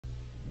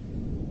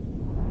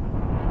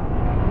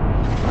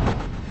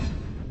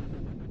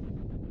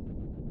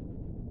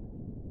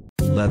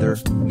leather,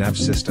 Nav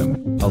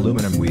System,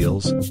 aluminum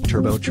wheels,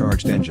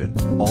 turbocharged engine,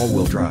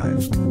 all-wheel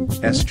drive.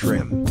 S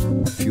trim.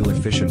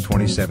 Fuel-efficient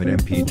 27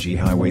 MPG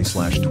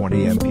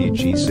Hwy/20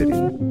 MPG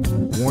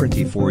City.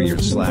 Warranty 4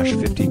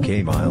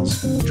 years/50k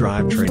miles.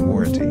 Drivetrain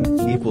warranty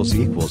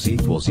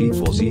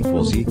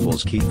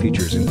Key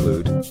features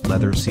include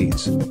leather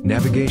seats,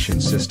 navigation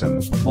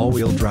system,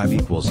 all-wheel drive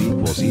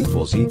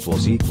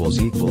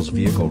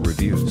Vehicle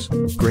reviews.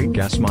 Great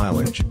gas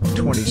mileage,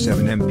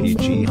 27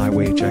 MPG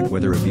Hwy. Check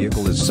whether a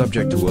vehicle is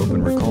subject to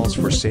open recalls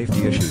for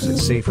safety issues at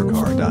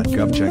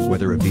safercar.gov. Check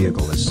whether a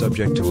vehicle is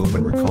subject to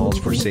open recalls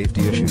for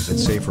safety issues at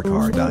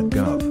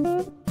safercar.gov.